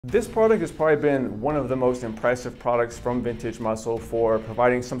This product has probably been one of the most impressive products from Vintage Muscle for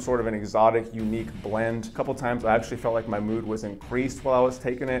providing some sort of an exotic, unique blend. A couple times I actually felt like my mood was increased while I was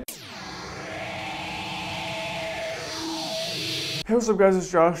taking it. Hey, what's up guys, it's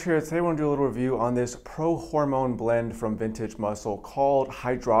Josh here. Today I want to do a little review on this pro-hormone blend from Vintage Muscle called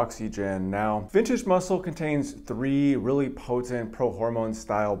Hydroxygen. Now, Vintage Muscle contains 3 really potent pro-hormone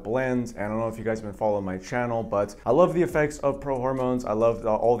style blends, and I don't know if you guys have been following my channel, but I love the effects of pro-hormones. I love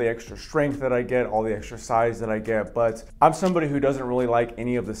all the extra strength that I get, all the extra size that I get, but I'm somebody who doesn't really like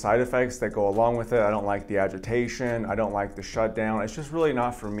any of the side effects that go along with it. I don't like the agitation, I don't like the shutdown. It's just really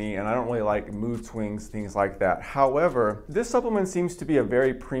not for me, and I don't really like mood swings, things like that. However, this supplement seems to be a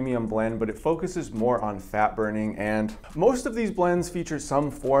very premium blend, but it focuses more on fat burning, and most of these blends feature some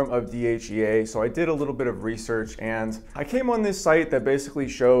form of DHEA. So I did a little bit of research and I came on this site that basically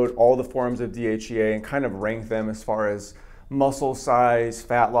showed all the forms of DHEA and kind of ranked them as far as muscle size,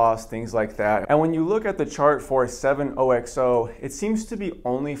 fat loss, things like that. And when you look at the chart for 7-OXO, it seems to be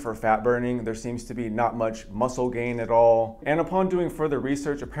only for fat burning. There seems to be not much muscle gain at all. And upon doing further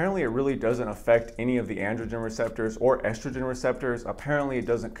research, apparently it really doesn't affect any of the androgen receptors or estrogen receptors. Apparently it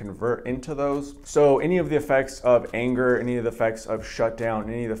doesn't convert into those. So any of the effects of anger, any of the effects of shutdown,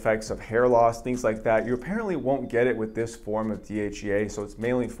 any of the effects of hair loss, things like that, you apparently won't get it with this form of DHEA. So it's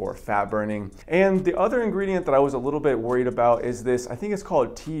mainly for fat burning. And the other ingredient that I was a little bit worried about is this, I think it's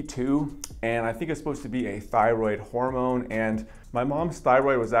called T2, and I think it's supposed to be a thyroid hormone, and my mom's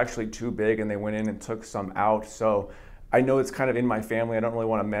thyroid was actually too big and they went in and took some out. So I know it's kind of in my family. I don't really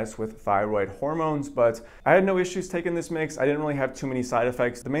want to mess with thyroid hormones, but I had no issues taking this mix. I didn't really have too many side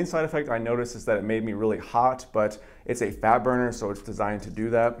effects. The main side effect I noticed is that it made me really hot, but it's a fat burner, so it's designed to do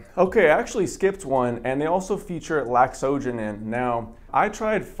that. Okay, I actually skipped one, and they also feature Laxogenin. Now, I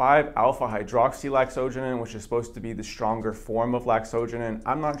tried 5-alpha hydroxylaxogenin, which is supposed to be the stronger form of Laxogenin.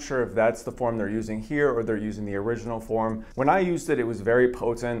 I'm not sure if that's the form they're using here or they're using the original form. When I used it, it was very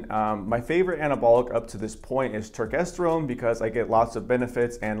potent. My favorite anabolic up to this point is turkesterone because I get lots of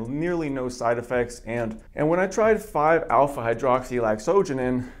benefits and nearly no side effects. And when I tried 5-alpha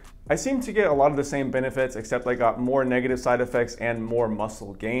hydroxylaxogenin, I seem to get a lot of the same benefits, except I got more negative side effects and more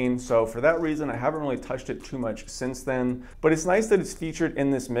muscle gain. So for that reason, I haven't really touched it too much since then. But it's nice that it's featured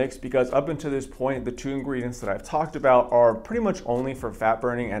in this mix because up until this point, the 2 ingredients that I've talked about are pretty much only for fat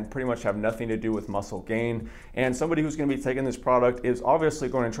burning and pretty much have nothing to do with muscle gain. And somebody who's going to be taking this product is obviously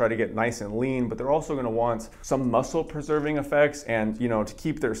going to try to get nice and lean, but they're also going to want some muscle preserving effects and, you know, to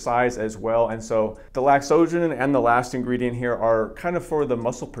keep their size as well. And so the Laxogenin and the last ingredient here are kind of for the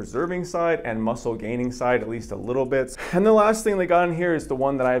muscle preserving side and muscle gaining side, at least a little bit. And the last thing they got in here is the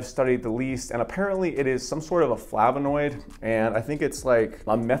one that I've studied the least, and apparently it is some sort of a flavonoid, and I think it's like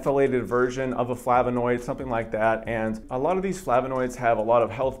a methylated version of a flavonoid, something like that. And a lot of these flavonoids have a lot of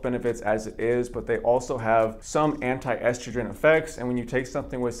health benefits as it is, but they also have some anti-estrogen effects, and when you take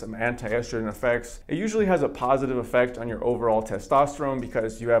something with some anti-estrogen effects, it usually has a positive effect on your overall testosterone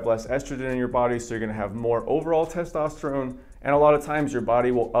because you have less estrogen in your body, so you're going to have more overall testosterone. And a lot of times your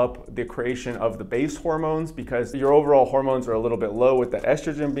body will up the creation of the base hormones because your overall hormones are a little bit low with the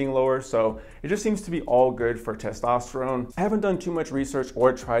estrogen being lower. So it just seems to be all good for testosterone. I haven't done too much research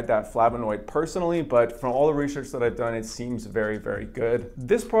or tried that flavonoid personally, but from all the research that I've done, it seems very, very good.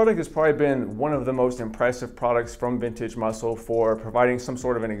 This product has probably been one of the most impressive products from Vintage Muscle for providing some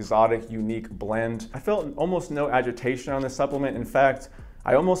sort of an exotic, unique blend. I felt almost no agitation on this supplement. In fact,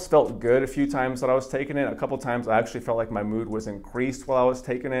 I almost felt good a few times that I was taking it. A couple times I actually felt like my mood was increased while I was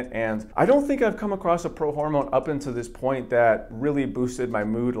taking it. And I don't think I've come across a pro hormone up until this point that really boosted my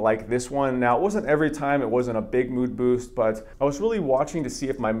mood like this one. Now, it wasn't every time, it wasn't a big mood boost, but I was really watching to see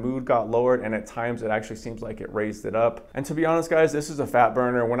if my mood got lowered, and at times it actually seems like it raised it up. And to be honest guys, this is a fat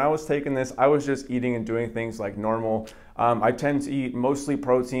burner. When I was taking this, I was just eating and doing things like normal. I tend to eat mostly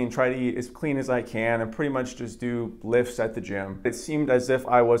protein, try to eat as clean as I can, and pretty much just do lifts at the gym. It seemed as if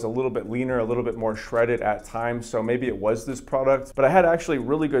I was a little bit leaner, a little bit more shredded at times, so maybe it was this product. But I had actually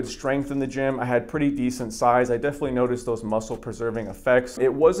really good strength in the gym. I had pretty decent size. I definitely noticed those muscle preserving effects.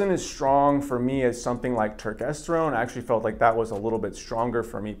 It wasn't as strong for me as something like turkesterone. I actually felt like that was a little bit stronger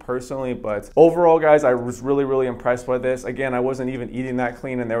for me personally, but overall guys, I was really, really impressed by this. Again, I wasn't even eating that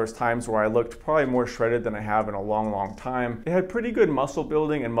clean, and there was times where I looked probably more shredded than I have in a long, long time. It had pretty good muscle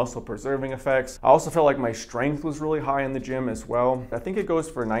building and muscle preserving effects. I also felt like my strength was really high in the gym as well. I think it goes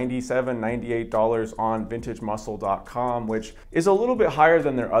for $97, $98 on vintagemuscle.com, which is a little bit higher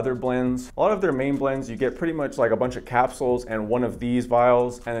than their other blends. A lot of their main blends, you get pretty much like a bunch of capsules and one of these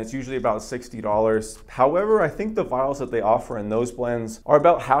vials, and it's usually about $60. However, I think the vials that they offer in those blends are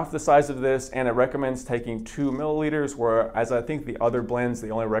about half the size of this, and it recommends taking 2 milliliters, whereas I think the other blends,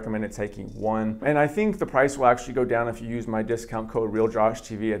 they only recommend it taking 1. And I think the price will actually go down if you use my discount code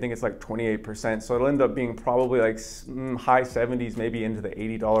RealJoshTv. I think it's like 28%, so it'll end up being probably like high 70s, maybe into the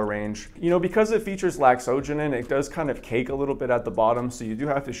 $80 range. You know, because it features Laxogenin, it does kind of cake a little bit at the bottom, so you do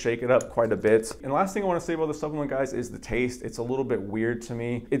have to shake it up quite a bit. And last thing I want to say about the supplement, guys, is the taste. It's a little bit weird to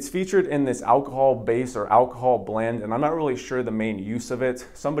me. It's featured in this alcohol base or alcohol blend, and I'm not really sure the main use of it.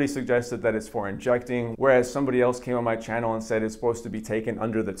 Somebody suggested that it's for injecting, whereas somebody else came on my channel and said it's supposed to be taken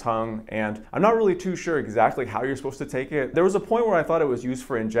under the tongue, and I'm not really too sure exactly how you're supposed to take it. There was a point where I thought it was used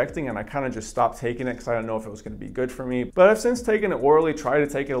for injecting, and I kind of just stopped taking it because I didn't know if it was going to be good for me. But I've since taken it orally, tried to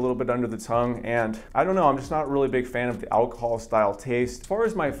take it a little bit under the tongue, and I don't know, I'm just not really a big fan of the alcohol style taste. As far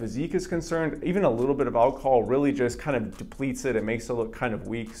as my physique is concerned, even a little bit of alcohol really just kind of depletes it. It makes it look kind of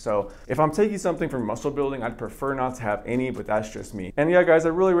weak. So if I'm taking something for muscle building, I'd prefer not to have any, but that's just me. And yeah, guys, I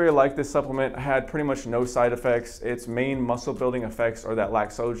really like this supplement. I had pretty much no side effects. Its main muscle building effects are that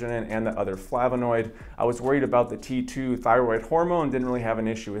Laxogenin and the other flavonoid. I was worried about the T2 thyroid hormone, didn't really have an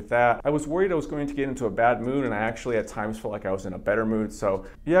issue with that. I was worried I was going to get into a bad mood, and I actually at times felt like I was in a better mood. So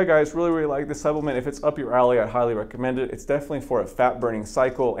yeah, guys, really like this supplement. If it's up your alley, I highly recommend it. It's definitely for a fat burning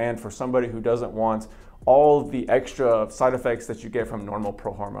cycle and for somebody who doesn't want all the extra side effects that you get from normal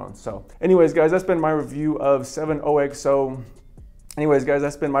pro hormones. So anyways, guys, that's been my review of 7-OXO. Anyways, guys,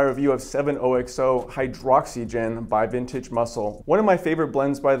 that's been my review of 7-OXO Hydroxygen by Vintage Muscle. One of my favorite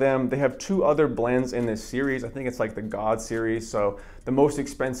blends by them. They have 2 other blends in this series. I think it's like the God series, so the most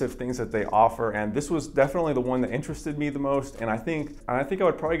expensive things that they offer, and this was definitely the one that interested me the most, and I think I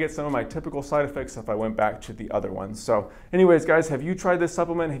would probably get some of my typical side effects if I went back to the other ones. So anyways, guys, have you tried this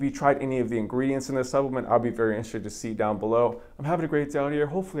supplement? Have you tried any of the ingredients in this supplement? I'll be very interested to see down below. I'm having a great day out here.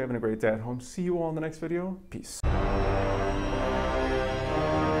 Hopefully having a great day at home. See you all in the next video. Peace.